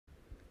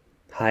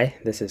Hi,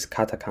 this is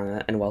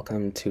Katakana, and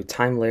welcome to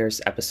Time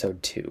Layers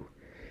Episode 2.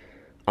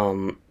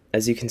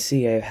 As you can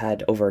see, I've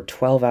had over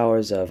 12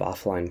 hours of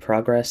offline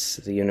progress.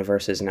 The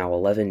universe is now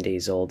 11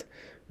 days old,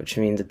 which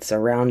means it's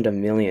around a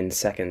million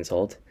seconds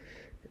old,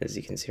 as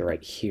you can see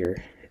right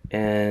here,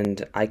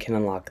 and I can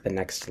unlock the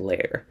next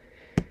layer.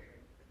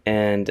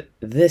 And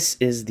this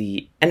is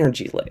the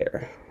energy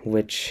layer,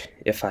 which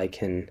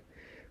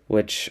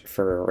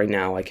for right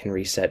now I can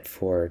reset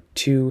for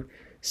 2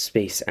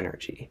 space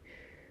energy.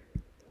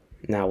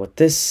 Now with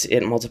this,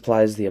 it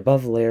multiplies the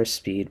above layer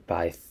speed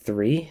by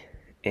 3,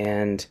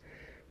 and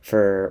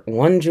for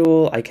 1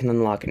 joule, I can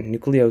unlock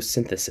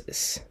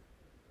nucleosynthesis.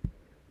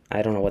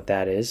 I don't know what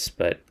that is,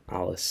 but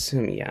I'll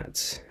assume, yeah,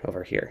 it's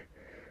over here.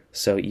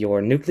 So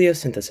your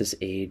nucleosynthesis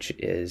age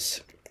is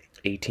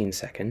 18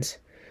 seconds.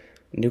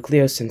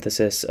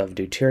 Nucleosynthesis of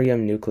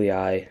deuterium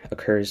nuclei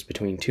occurs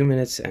between 2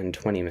 minutes and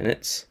 20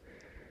 minutes,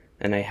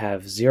 and I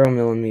have 0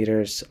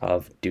 millimeters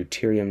of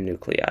deuterium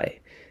nuclei.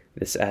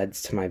 This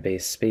adds to my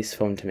base space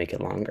foam to make it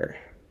longer.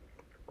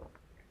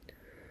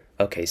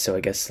 Okay, so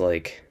I guess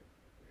like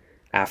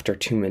after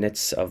 2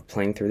 minutes of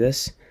playing through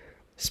this,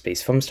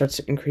 space foam starts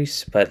to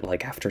increase, but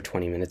like after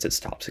 20 minutes it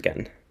stops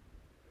again.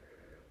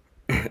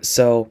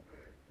 So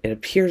it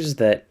appears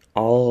that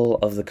all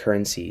of the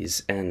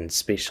currencies and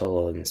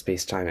spatial and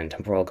space-time and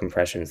temporal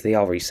compressions, they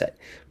all reset,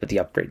 but the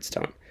upgrades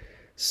don't.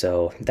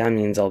 So that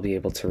means I'll be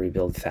able to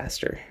rebuild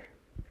faster.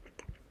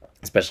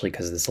 Especially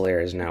because this layer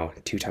is now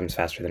 2 times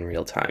faster than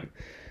real time.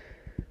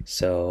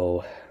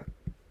 So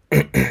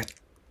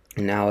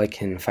now I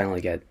can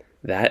finally get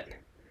that.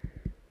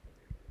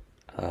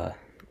 I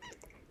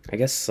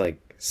guess like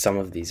some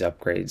of these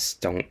upgrades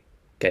don't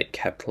get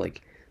kept,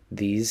 like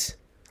these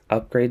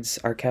upgrades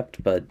are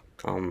kept, but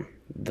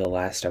the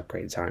last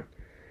upgrades aren't.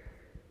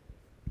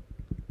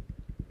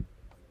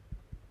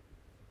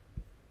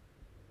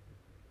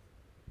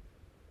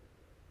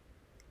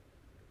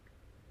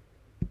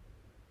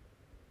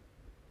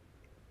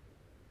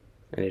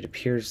 And it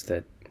appears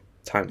that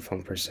time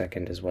foam per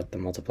second is what the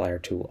multiplier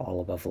to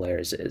all above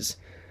layers is.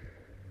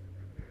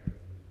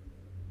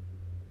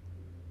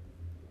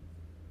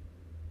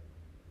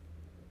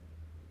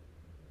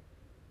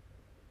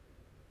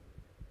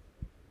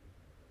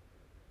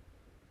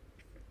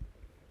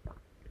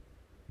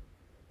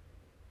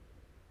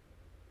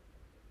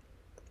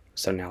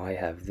 So now I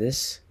have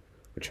this,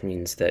 which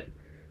means that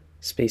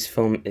space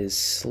foam is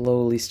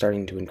slowly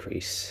starting to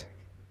increase.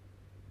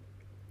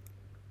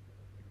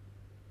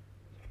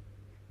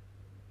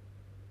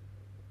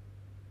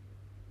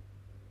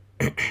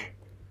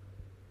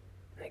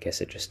 I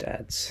guess it just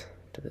adds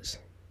to this.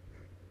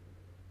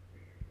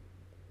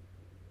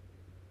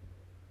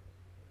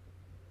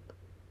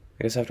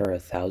 I guess after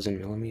 1,000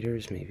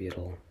 millimeters, maybe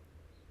it'll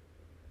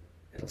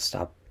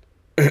stop.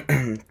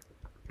 After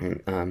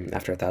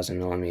 1,000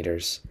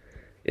 millimeters,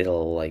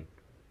 it'll like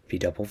be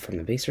doubled from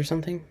the base or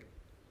something.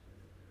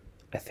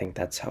 I think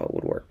that's how it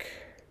would work.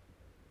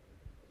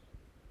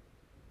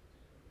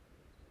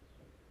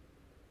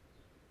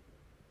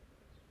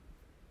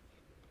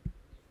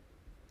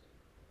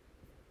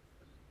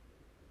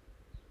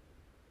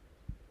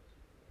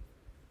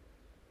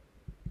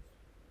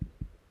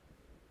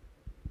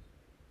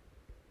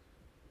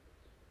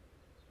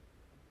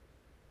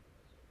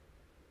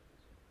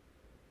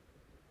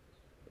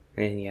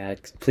 And yeah,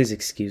 please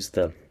excuse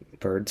the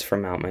birds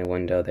from out my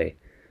window. They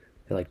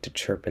like to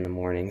chirp in the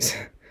mornings.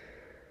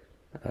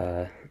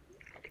 I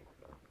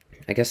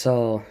guess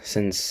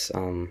since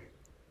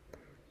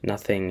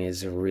nothing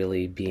is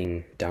really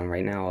being done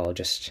right now, I'll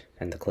just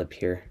end the clip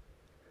here.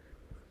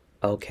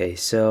 Okay,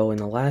 so in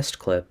the last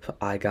clip,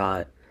 I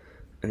got,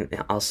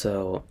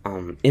 also,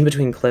 in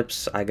between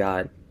clips, I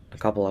got a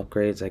couple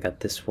upgrades. I got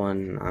this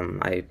one,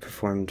 I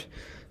performed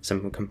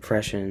some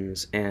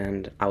compressions,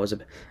 and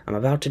I'm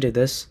about to do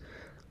this.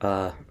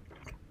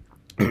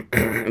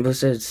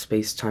 Boosted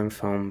space-time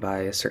foam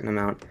by a certain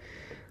amount.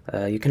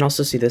 You can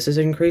also see this is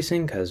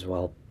increasing, because,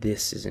 well,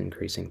 this is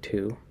increasing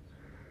too.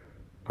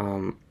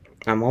 I'm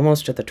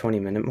almost at the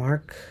 20-minute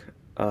mark.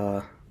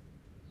 In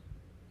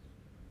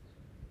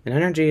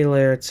energy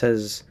layer, it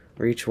says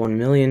reach 1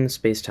 million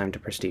space-time to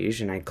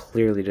prestige, and I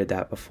clearly did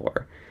that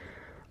before.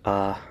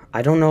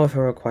 I don't know if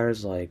it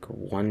requires like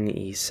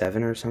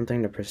 1E7 or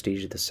something to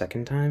prestige the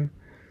second time.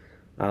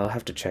 I'll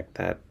have to check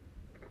that.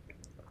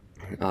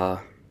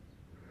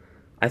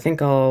 I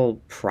think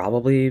I'll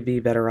probably be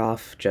better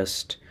off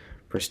just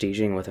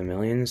prestiging with 1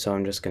 million, so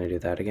I'm just going to do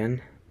that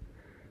again.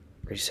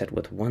 Reset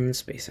with 1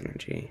 space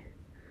energy.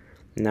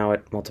 Now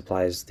it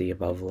multiplies the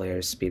above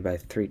layer's speed by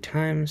 3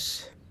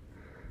 times.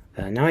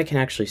 Now I can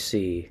actually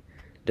see,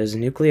 does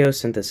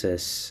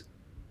nucleosynthesis...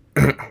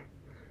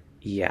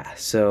 yeah,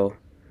 so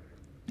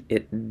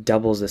it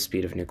doubles the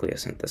speed of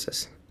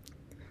nucleosynthesis.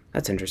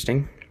 That's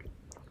interesting.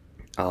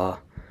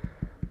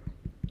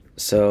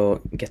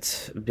 So it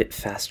gets a bit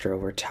faster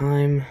over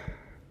time.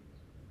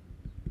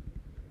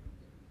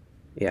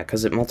 Yeah,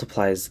 because it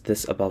multiplies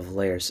this above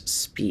layer's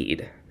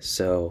speed,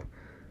 so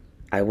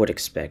I would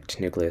expect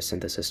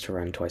nucleosynthesis to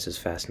run twice as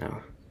fast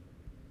now.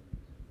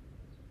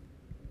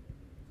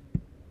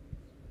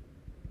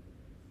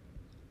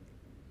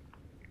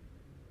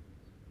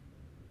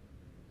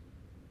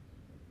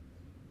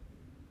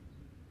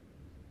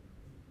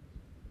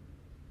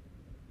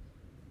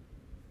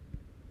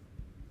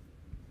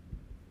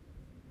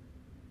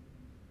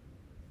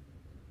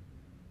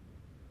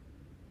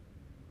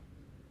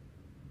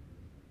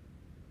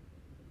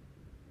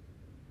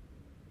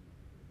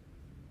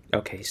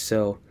 Okay,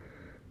 so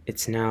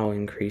it's now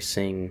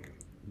increasing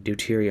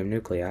deuterium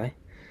nuclei.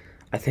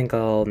 I think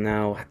I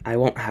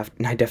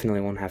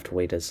definitely won't have to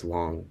wait as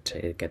long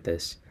to get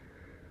this.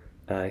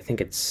 I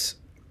think it's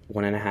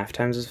 1.5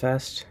 times as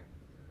fast.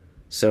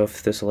 So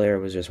if this layer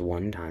was just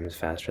 1 times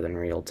faster than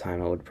real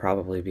time, it would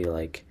probably be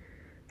like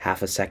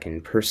half a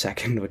second per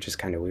second, which is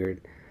kind of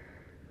weird.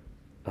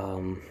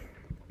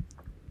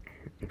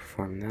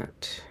 Perform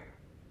that.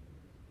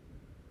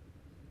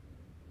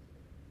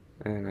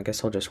 And I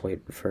guess I'll just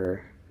wait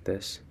for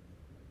this,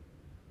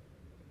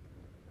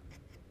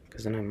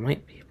 because then I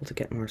might be able to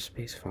get more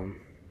space foam.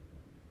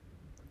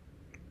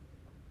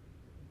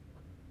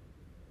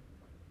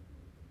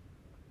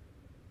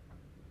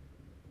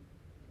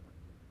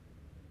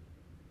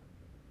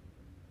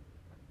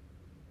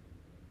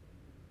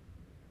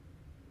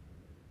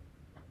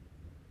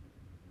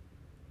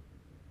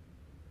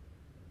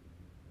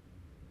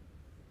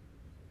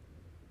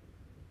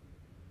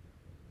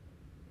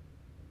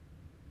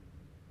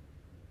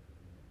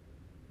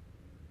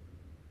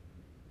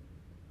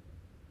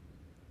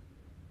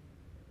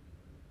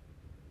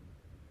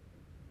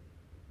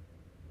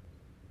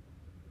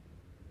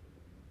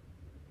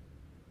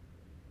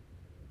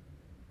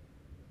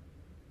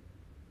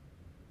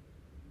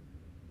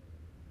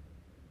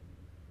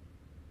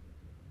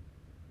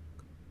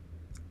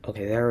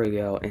 Okay, there we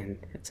go, and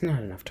it's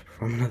not enough to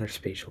perform another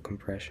spatial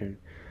compression.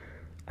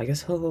 I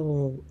guess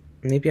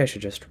maybe I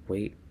should just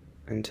wait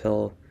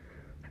until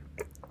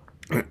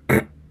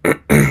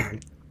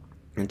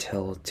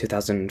until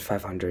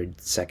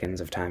 2,500 seconds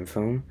of time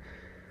foam,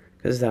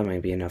 because that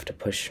might be enough to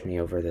push me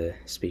over the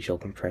spatial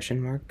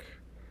compression mark.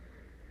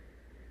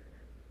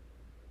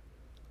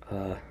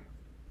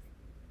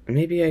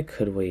 Maybe I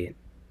could wait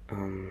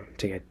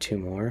to get 2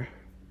 more,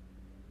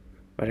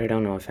 but I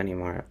don't know if any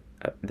more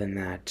than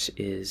that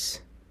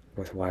is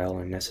worthwhile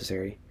or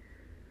necessary.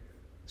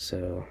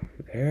 So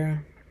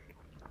there.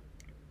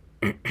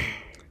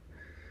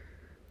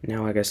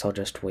 Now I guess I'll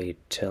just wait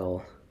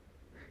till,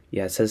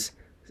 yeah, it says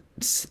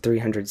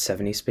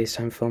 370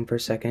 spacetime foam per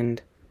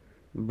second,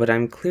 but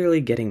I'm clearly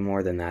getting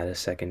more than that a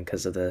second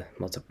because of the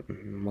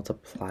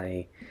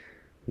multiply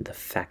the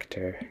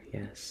factor.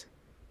 Yes.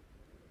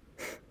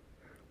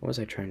 What was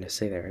I trying to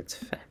say there? It's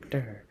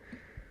factor.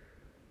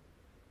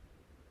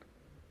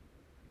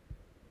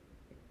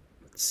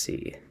 Let's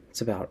see.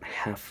 It's about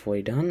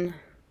halfway done.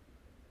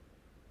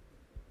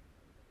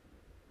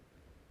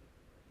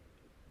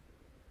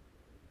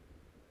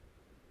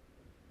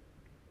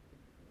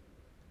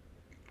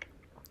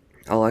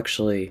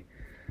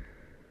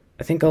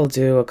 I think I'll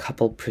do a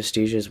couple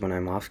prestiges when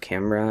I'm off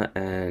camera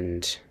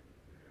and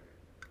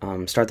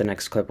start the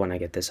next clip when I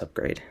get this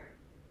upgrade.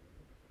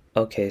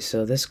 Okay,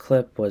 so this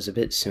clip was a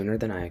bit sooner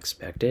than I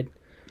expected,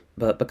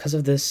 but because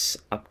of this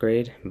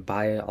upgrade,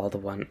 by all the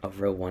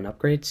row 1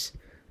 upgrades,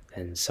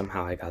 and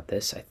somehow I got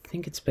this. I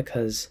think it's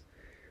because,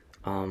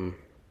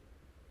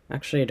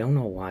 actually I don't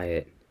know why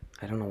it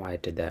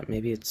did that.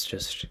 Maybe it's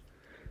just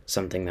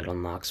something that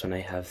unlocks when I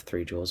have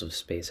 3 joules of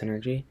space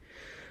energy.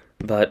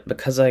 But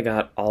because I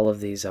got all of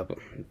these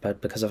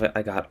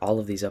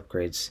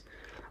upgrades,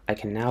 I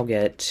can now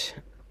get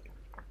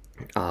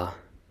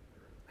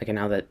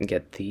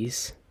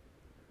these.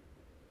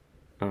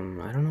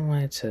 I don't know why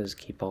it says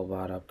keep all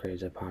bot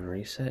upgrades upon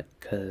reset,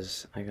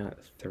 because I got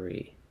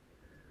 3.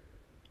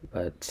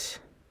 But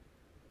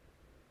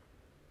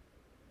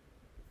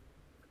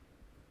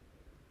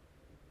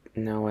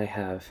now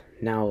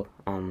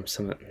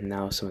some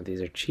of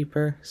these are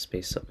cheaper.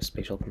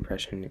 Spatial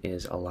compression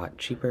is a lot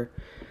cheaper.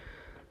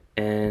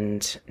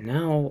 And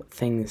now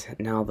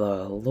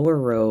the lower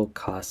row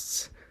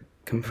costs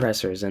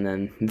compressors, and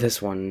then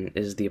this one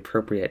is the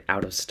appropriate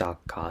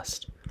out-of-stock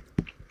cost.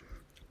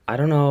 I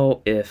don't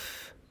know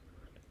if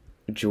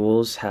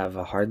joules have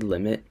a hard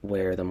limit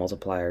where the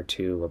multiplier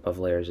to above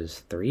layers is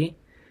 3,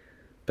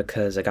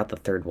 because I got the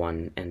 3rd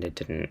one and it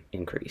didn't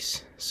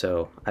increase.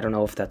 So I don't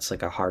know if that's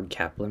like a hard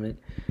cap limit.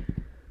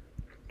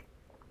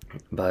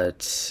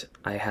 But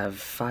I have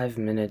 5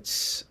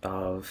 minutes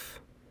of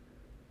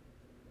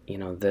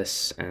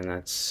this, and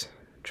that's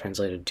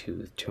translated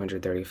to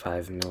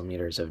 235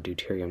 millimeters of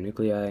deuterium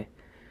nuclei.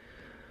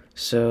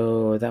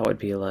 So that would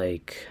be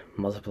like,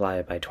 multiply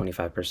it by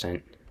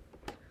 25%.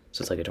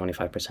 So it's like a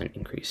 25%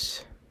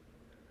 increase.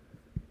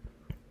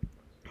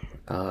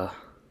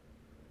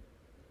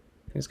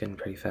 It's getting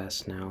pretty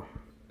fast now.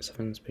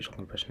 7 spatial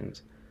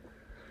compressions.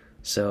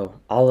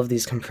 So all of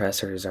these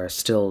compressors are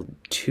still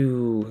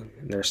too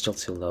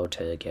low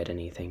to get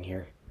anything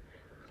here.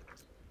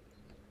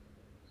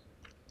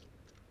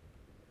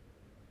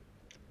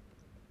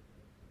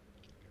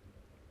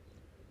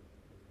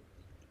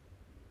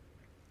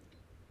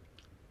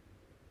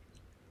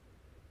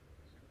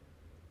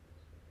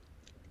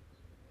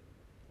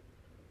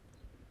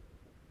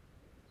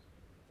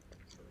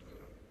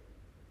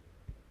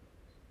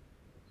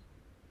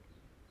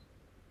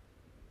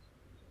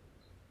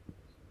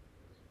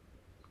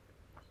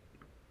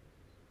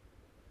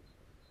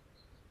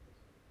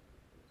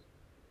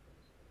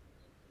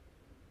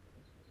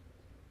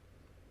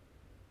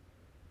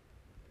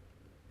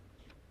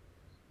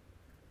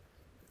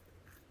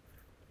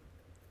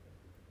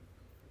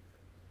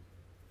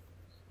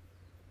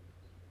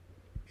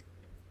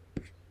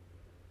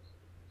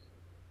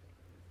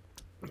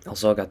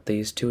 Also, I got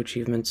these 2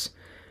 achievements,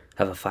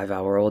 have a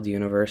 5-hour-old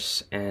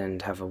universe,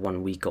 and have a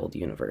 1-week-old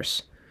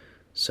universe.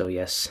 So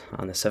yes,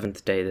 on the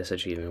 7th day this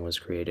achievement was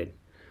created.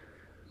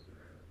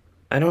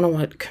 I don't know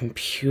what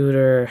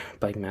computer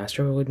bike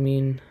master would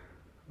mean.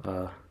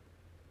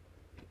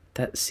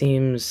 That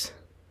seems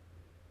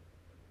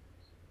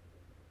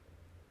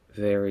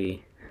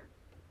very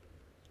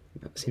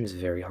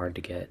hard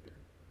to get.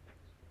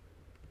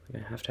 I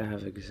have to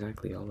have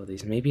exactly all of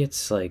these. Maybe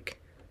it's like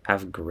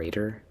have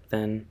greater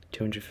than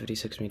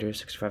 256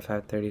 meters,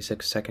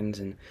 65,36 seconds,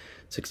 and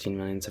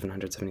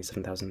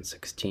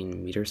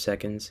 16,777,016 meter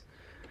seconds.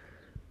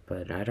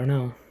 But I don't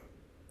know.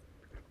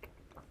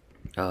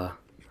 I'll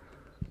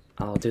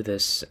do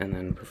this and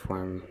then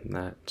perform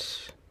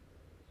that.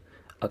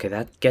 Okay,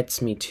 that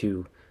gets me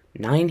to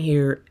 9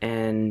 here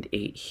and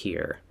 8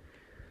 here.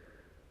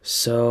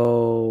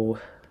 So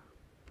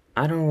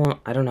I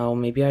don't know,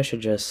 maybe I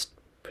should just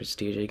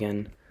prestige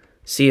again.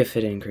 See if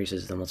it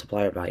increases the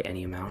multiplier by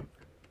any amount.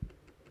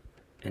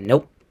 And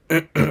nope.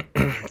 And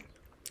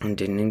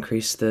did not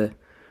increase the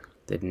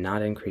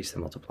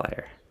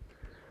multiplier.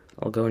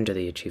 I'll go into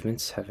the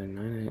achievements,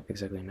 having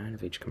exactly 9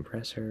 of each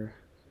compressor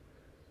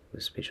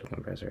with spatial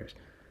compressors.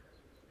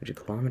 Reach a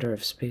kilometer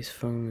of space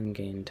foam and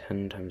gain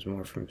 10 times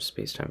more from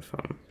space-time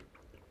foam.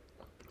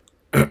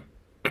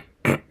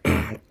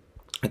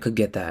 I could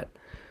get that.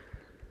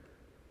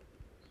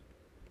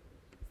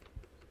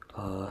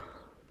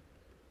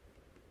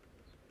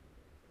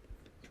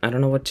 I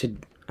don't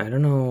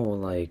know,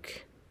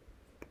 like,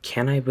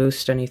 can I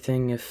boost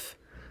anything if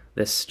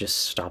this just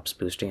stops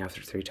boosting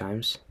after 3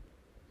 times?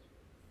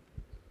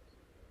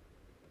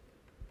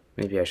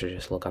 Maybe I should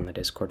just look on the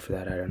Discord for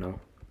that, I don't know.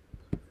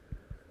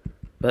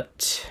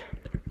 But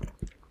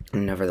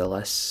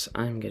nevertheless,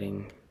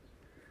 this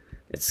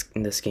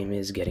game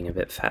is getting a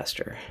bit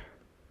faster.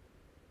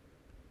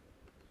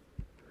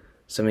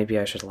 So maybe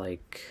I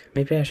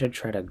should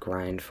try to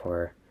grind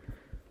for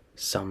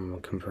some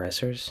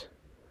compressors.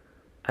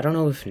 I don't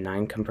know if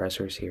 9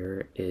 compressors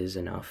here is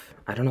enough.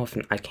 I don't know if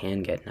I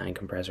can get 9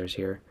 compressors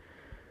here,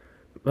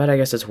 but I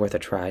guess it's worth a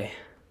try.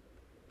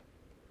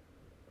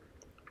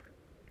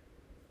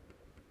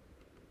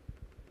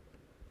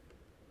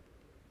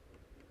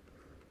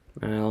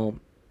 Well,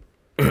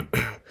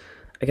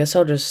 I guess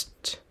I'll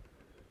just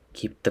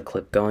keep the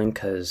clip going,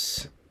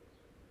 because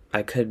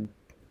I could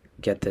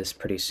get this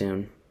pretty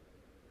soon.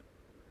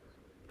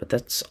 But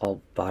that's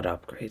all bot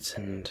upgrades,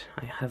 and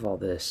I have all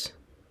this.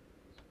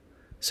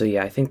 So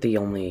yeah, I think the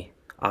only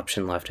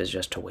option left is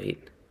just to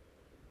wait.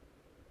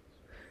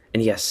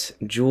 And yes,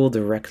 Joule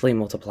directly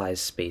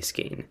multiplies space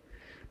gain,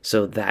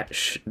 so that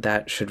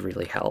should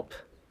really help.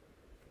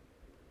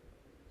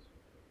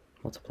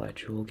 Multiply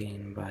Joule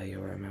gain by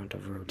your amount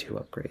of row 2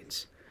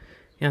 upgrades.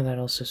 Yeah, that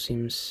also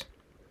seems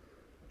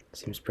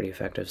pretty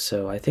effective.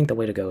 So I think the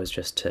way to go is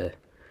just to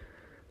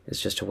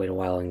wait a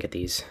while and get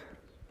these.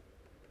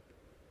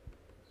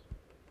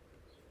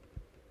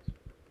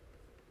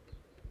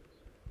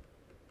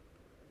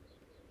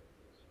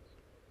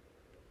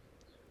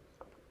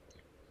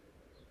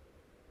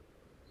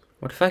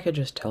 What if I could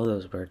just tell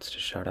those birds to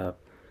shut up?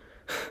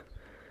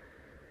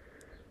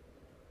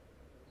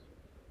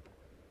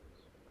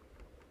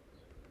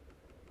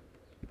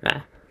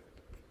 Ah.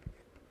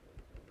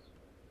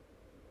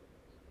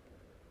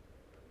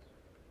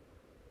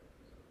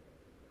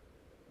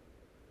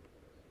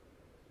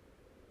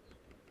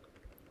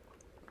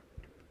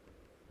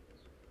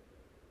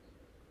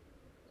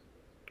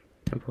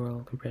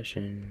 Temporal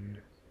compression.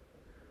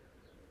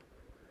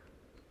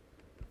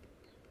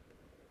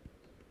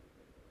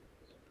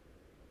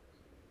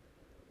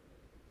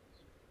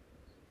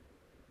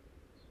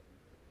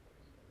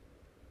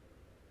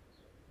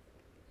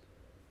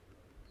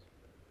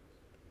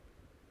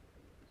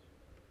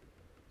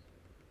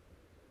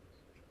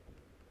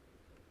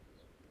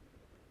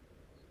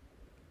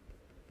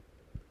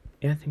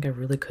 Yeah, I think I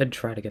really could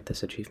try to get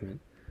this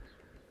achievement.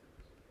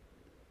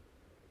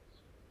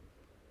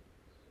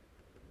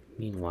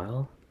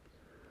 Meanwhile,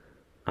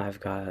 I've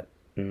got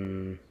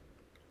the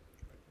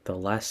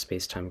last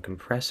space-time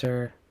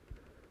compressor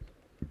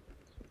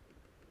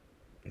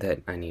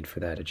that I need for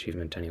that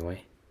achievement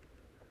anyway.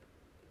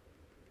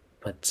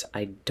 But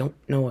I don't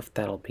know if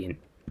that'll be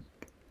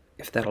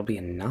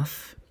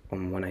enough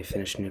when I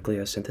finish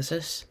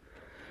nucleosynthesis.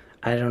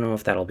 I don't know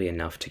if that'll be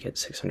enough to get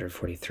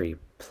 643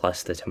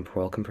 plus the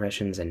temporal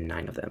compressions and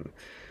 9 of them.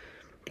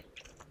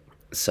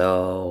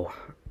 So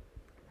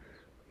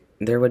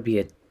there would be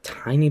a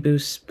tiny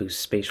boost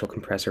spatial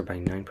compressor by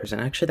 9%.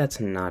 Actually, that's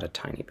not a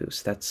tiny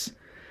boost. That's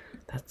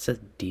a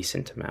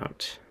decent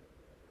amount.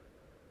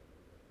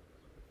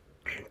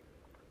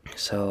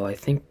 So I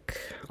think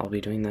I'll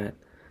be doing that.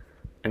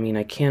 I mean,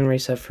 I can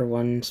reset for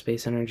 1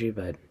 space energy,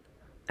 but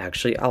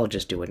actually I'll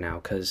just do it now,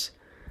 because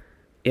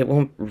it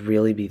won't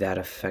really be that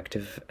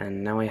effective,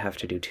 and now I have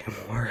to do 2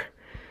 more.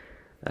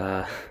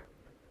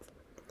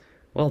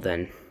 Well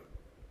then,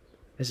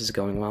 this is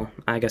going well.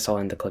 I guess I'll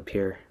end the clip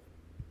here.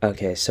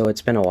 Okay, so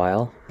it's been a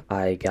while.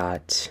 I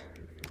got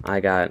I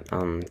got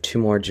 2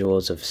 more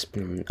joules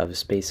of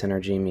space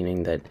energy,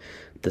 meaning that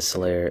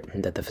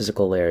the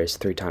physical layer is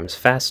 3 times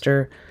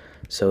faster.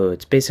 So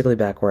it's basically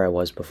back where I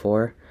was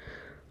before.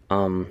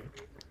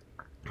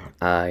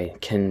 I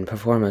can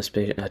perform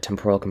a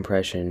temporal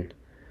compression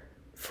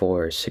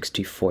for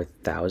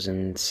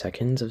 64,000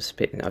 seconds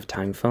of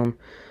time foam.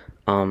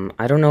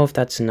 I don't know if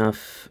that's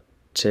enough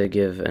to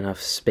give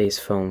enough space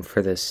foam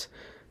for this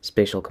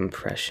spatial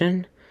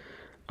compression.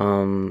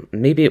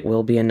 Maybe it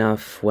will be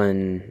enough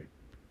when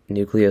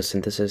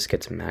nucleosynthesis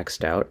gets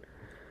maxed out.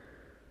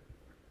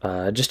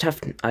 I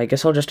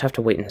guess I'll just have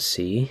to wait and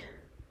see.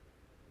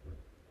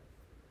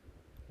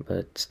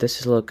 But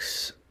this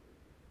looks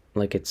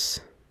like it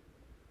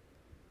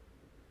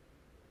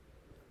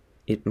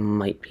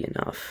might be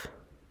enough.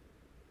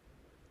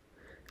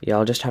 Yeah,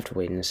 I'll just have to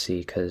wait and see,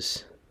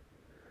 because,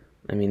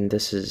 I mean,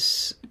 this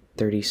is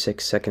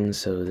 36 seconds,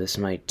 so this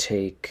might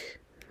take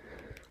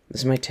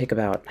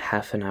about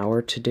half an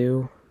hour to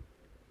do.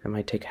 It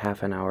might take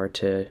half an hour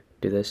to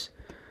do this.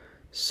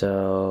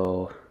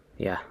 So,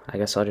 yeah, I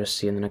guess I'll just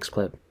see you in the next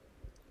clip.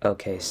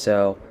 Okay,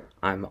 so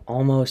I'm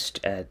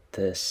almost at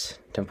this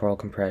temporal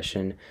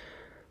compression.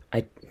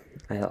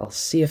 I'll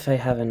see if I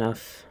have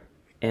enough,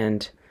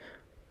 and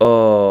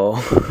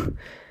oh,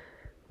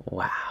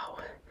 wow.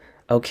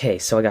 Okay,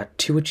 so I got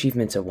 2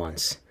 achievements at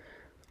once.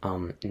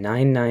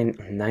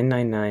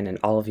 999 and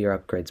all of your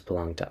upgrades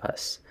belong to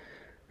us.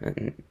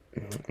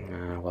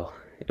 Well,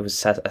 it was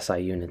SI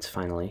units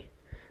finally.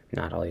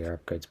 Not all your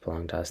upgrades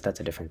belong to us. That's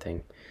a different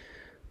thing.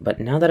 But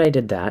now that I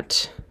did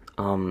that,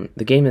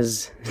 the game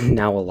is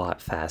now a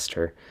lot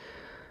faster.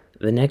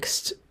 The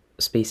next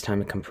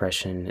space-time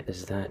compression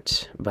is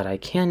that, but I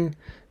can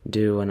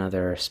do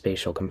another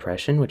spatial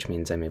compression, which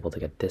means I'm able to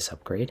get this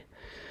upgrade.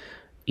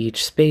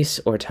 Each space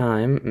or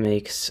time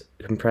makes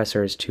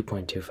compressors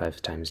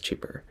 2.25 times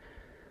cheaper.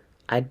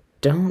 I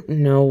don't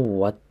know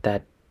what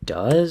that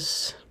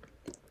does.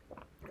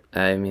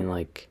 I mean,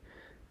 like,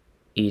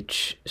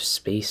 each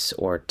space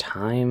or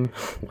time?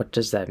 What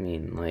does that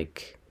mean?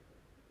 Like,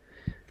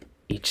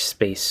 each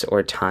space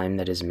or time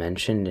that is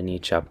mentioned in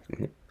each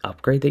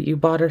upgrade that you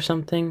bought or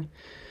something?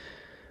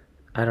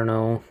 I don't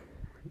know.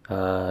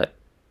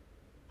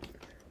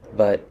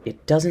 But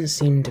it doesn't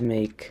seem to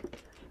make...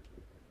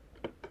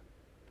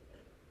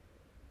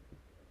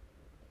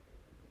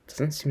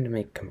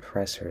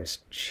 compressors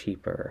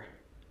cheaper.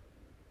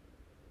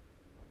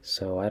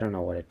 So I don't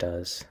know what it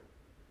does.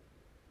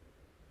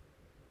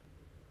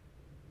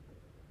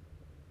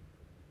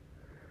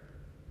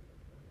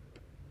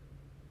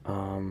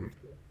 I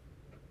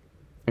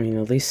mean,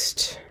 at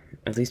least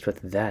with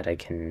that, I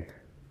can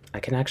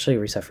actually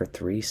reset for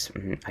 3.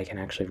 I can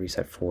actually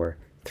reset for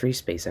 3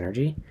 space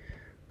energy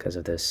because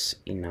of this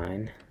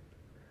E9.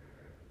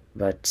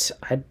 But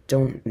I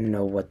don't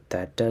know what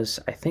that does.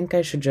 I think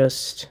I should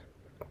just,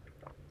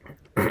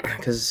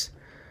 because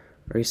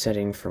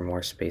resetting for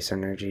more space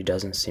energy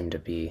doesn't seem to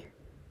be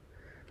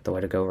the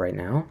way to go right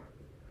now.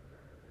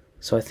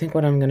 So I think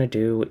what I'm gonna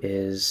do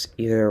is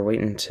either wait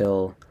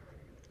until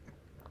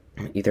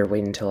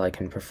I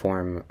can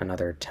perform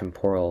another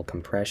temporal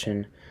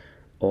compression,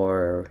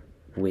 or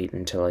wait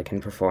until I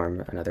can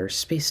perform another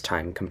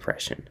space-time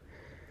compression.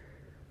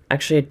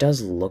 Actually, it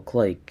does look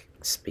like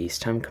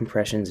space-time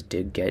compressions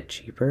did get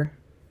cheaper.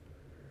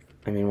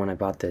 I mean, when I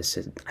bought this,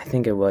 I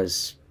think it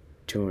was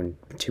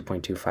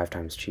 2.25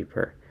 times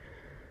cheaper.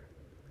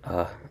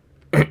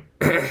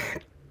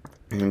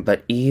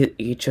 But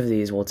each of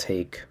these will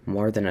take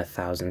more than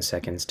 1,000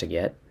 seconds to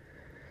get.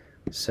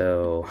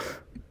 So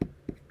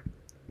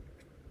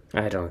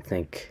I don't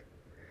think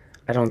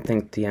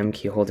the M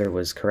key holder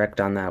was correct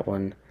on that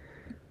one.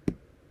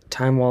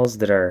 Time walls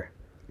that are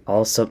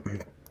all sub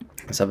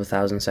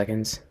 1,000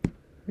 seconds,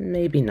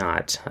 maybe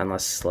not,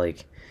 unless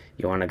like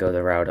you want to go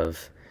the route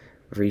of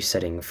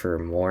resetting for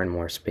more and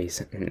more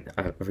space,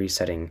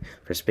 resetting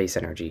for space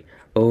energy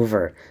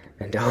over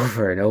and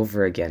over and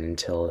over again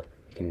until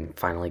you can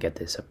finally get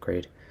this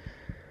upgrade.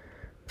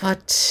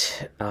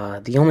 But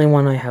the only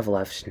one I have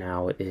left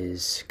now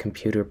is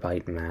Computer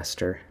Byte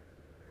Master,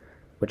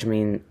 which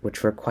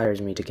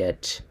requires me to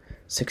get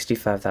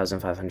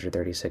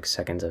 65,536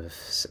 seconds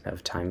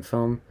of time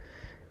foam,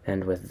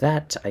 and with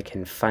that I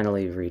can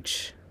finally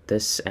reach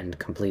this and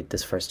complete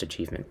this first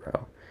achievement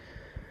row.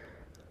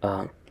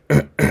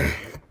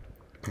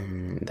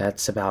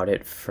 That's about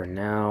it for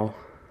now.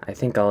 I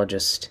think I'll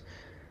just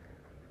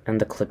end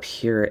the clip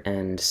here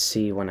and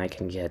see when I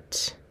can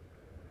get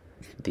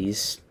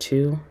these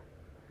 2,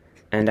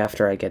 and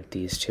after I get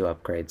these 2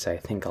 upgrades, I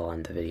think I'll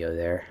end the video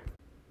there.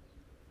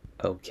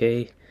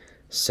 Okay,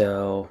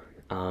 so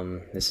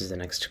this is the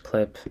next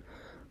clip.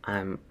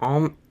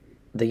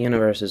 The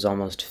universe is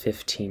almost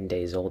 15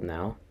 days old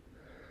now.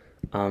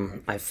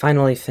 I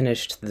finally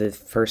finished the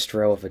first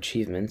row of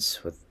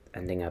achievements, with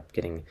ending up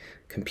getting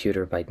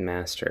Computer Byte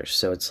Master.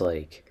 So it's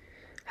like,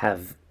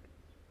 have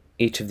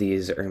each of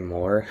these or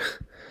more.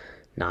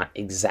 Not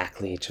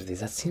exactly each of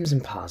these, that seems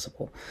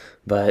impossible.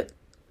 But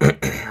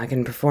I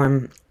can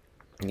perform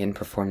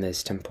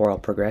this temporal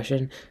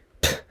progression.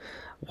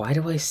 Why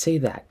do I say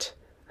that?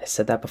 I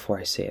said that before,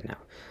 I say it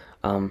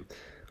now.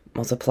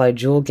 Multiply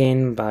joule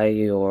gain by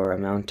your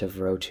amount of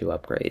row 2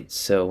 upgrades.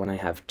 So when I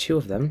have 2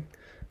 of them,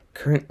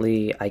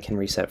 currently I can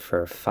reset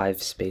for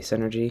 5 space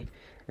energy,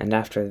 and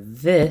after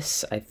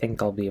this, I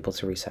think I'll be able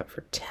to reset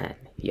for 10,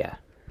 yeah.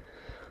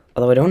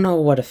 Although I don't know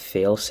what a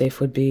failsafe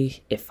would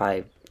be if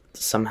I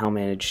somehow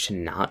managed to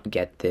not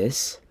get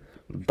this,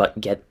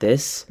 but get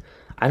this.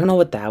 I don't know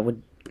what that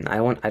would, I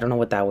don't know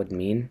what that would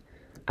mean.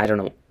 I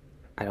don't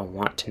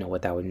want to know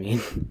what that would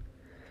mean.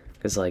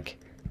 Because, like,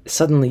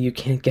 suddenly you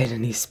can't get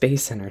any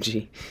space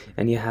energy,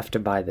 and you have to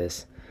buy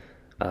this.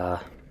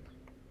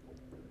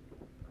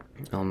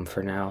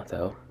 For now,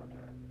 though,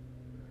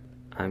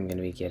 I'm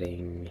gonna be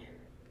getting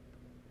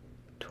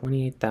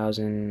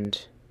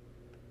 28,000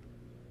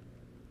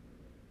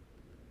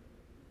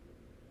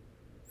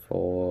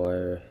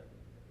 for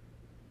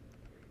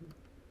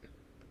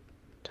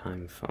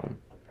time foam.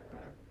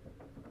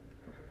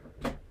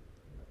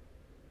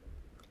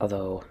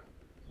 Although,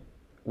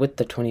 with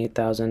the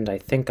 28,000, I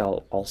think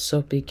I'll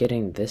also be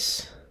getting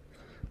this.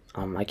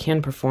 I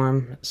can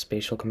perform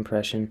spatial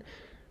compression.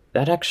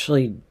 That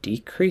actually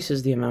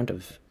decreases the amount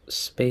of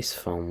space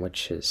foam,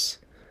 which is...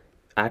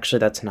 Actually,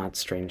 that's not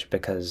strange,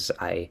 because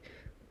I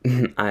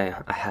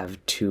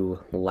have 2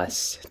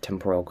 less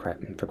temporal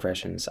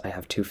progressions. I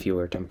have 2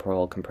 fewer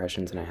temporal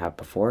compressions than I have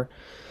before,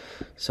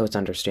 so it's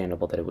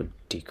understandable that it would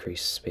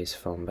decrease space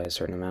foam by a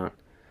certain amount.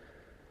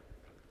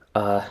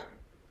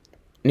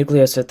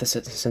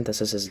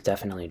 Nucleosynthesis is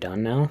definitely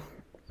done now.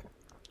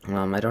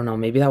 I don't know,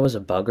 maybe that was a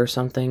bug or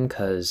something,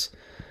 because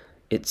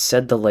it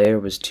said the layer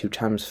was 2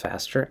 times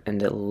faster,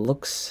 and it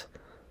looks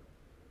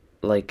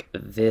like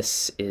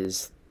this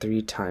is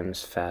 3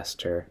 times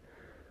faster.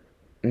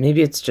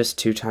 Maybe it's just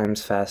 2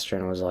 times faster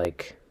and was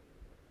like,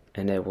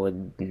 and it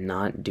would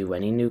not do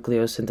any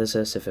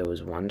nucleosynthesis if it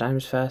was 1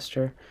 times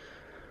faster.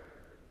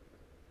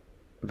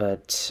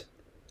 But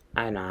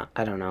I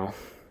don't know.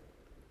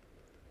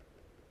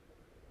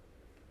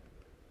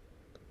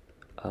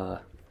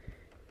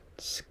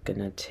 It's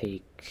gonna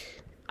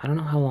take, I don't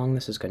know how long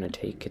this is gonna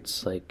take.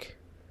 It's like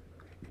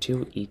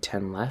 2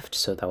 E10 left,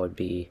 so that would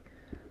be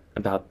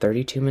about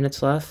 32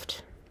 minutes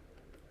left.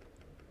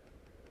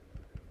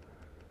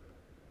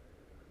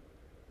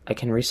 I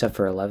can reset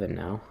for 11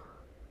 now.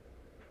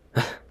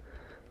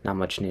 Not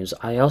much news.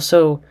 I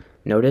also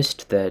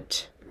noticed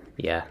that,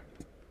 yeah,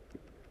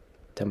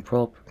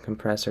 temporal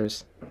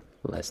compressors,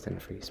 less than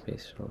free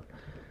space. So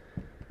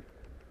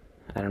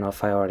I don't know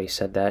if I already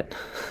said that.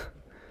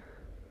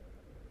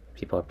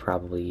 People are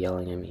probably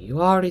yelling at me,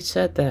 you already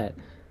said that.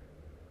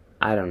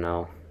 I don't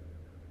know.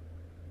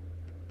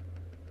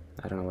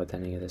 I don't know what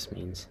any of this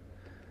means.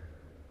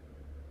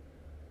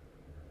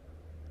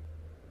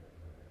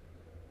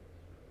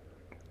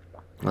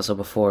 Also,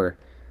 before,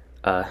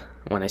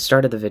 when I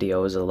started the video,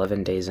 it was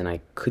 11 days and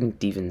I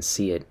couldn't even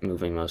see it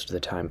moving most of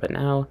the time, but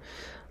now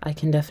I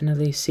can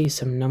definitely see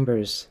some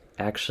numbers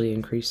actually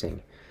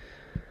increasing.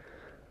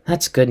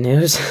 That's good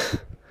news.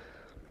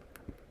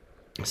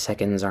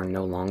 Seconds are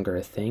no longer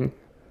a thing.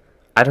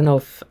 I don't know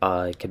if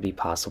it could be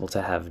possible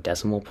to have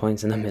decimal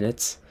points in the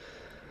minutes.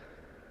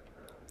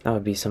 That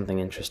would be something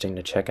interesting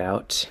to check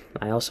out.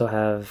 I also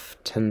have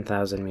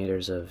 10,000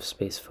 meters of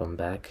space foam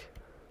back,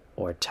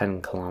 or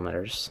 10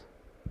 kilometers.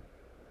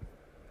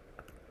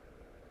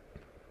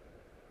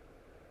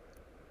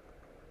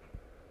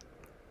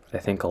 I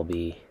think I'll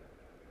be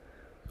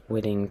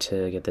waiting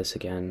to get this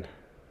again,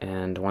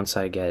 and once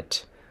I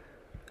get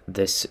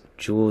this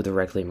joule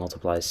directly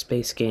multiplies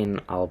space gain,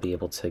 I'll be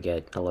able to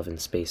get 11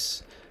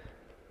 space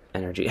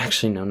energy.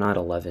 Actually, no, not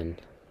 11.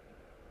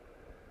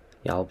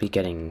 Yeah, I'll be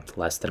getting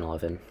less than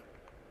 11.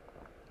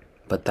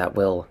 But that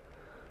will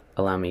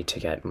allow me to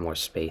get more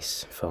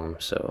space foam,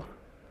 so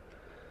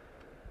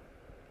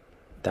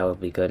that would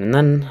be good. And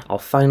then I'll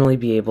finally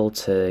be able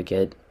to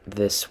get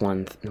this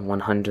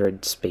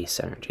 100 space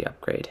energy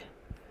upgrade.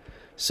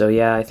 So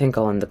yeah, I think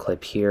I'll end the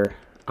clip here.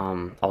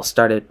 I'll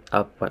start it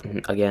up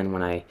again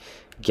when I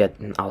get,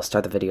 I'll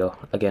start the video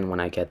again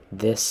when I get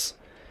this,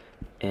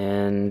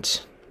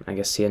 and I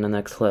guess see you in the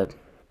next clip.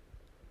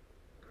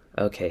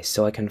 Okay,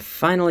 so I can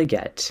finally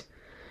get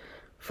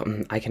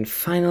 11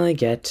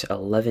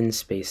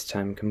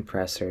 space-time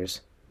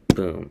compressors.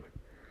 Boom.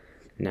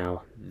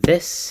 Now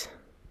this,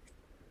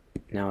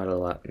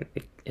 now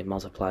it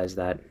multiplies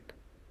that,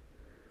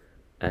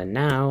 and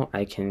now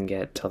I can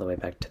get all the way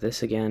back to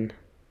this again.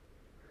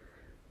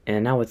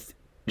 And now with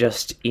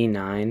just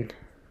E9,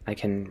 I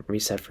can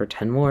reset for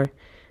 10 more,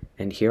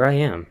 and here I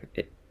am.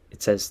 It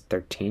says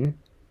 13,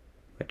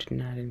 but did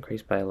not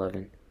increase by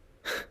 11.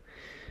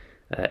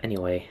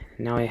 Anyway,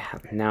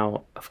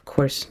 now of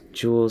course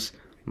joules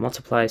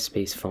multiply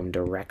space foam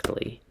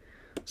directly,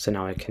 so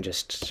now I can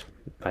just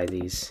buy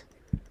these,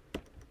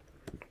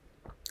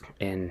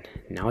 and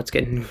now it's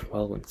getting,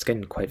 well, it's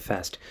getting quite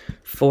fast.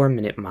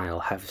 4-minute mile,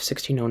 have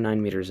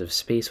 1609 meters of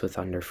space with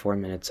under 4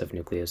 minutes of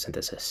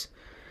nucleosynthesis.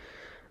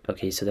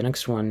 Okay, so the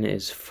next one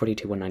is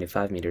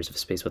 42,195 meters of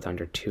space with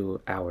under 2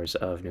 hours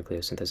of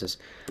nucleosynthesis.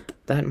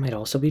 That might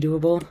also be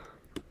doable.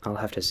 I'll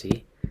have to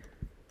see.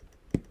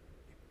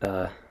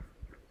 I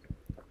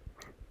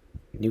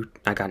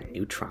got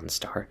neutron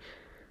star.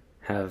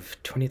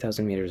 Have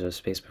 20,000 meters of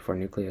space before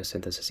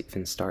nucleosynthesis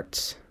even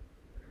starts.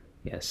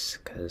 Yes,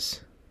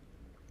 because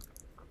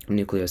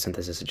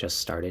nucleosynthesis just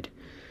started.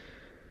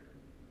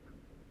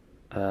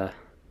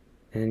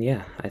 And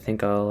yeah, I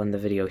think I'll end the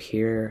video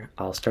here.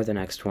 I'll start the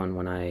next one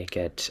when I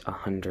get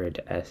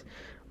 100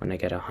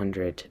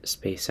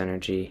 space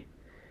energy.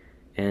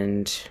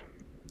 And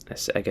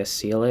I guess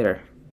see you later.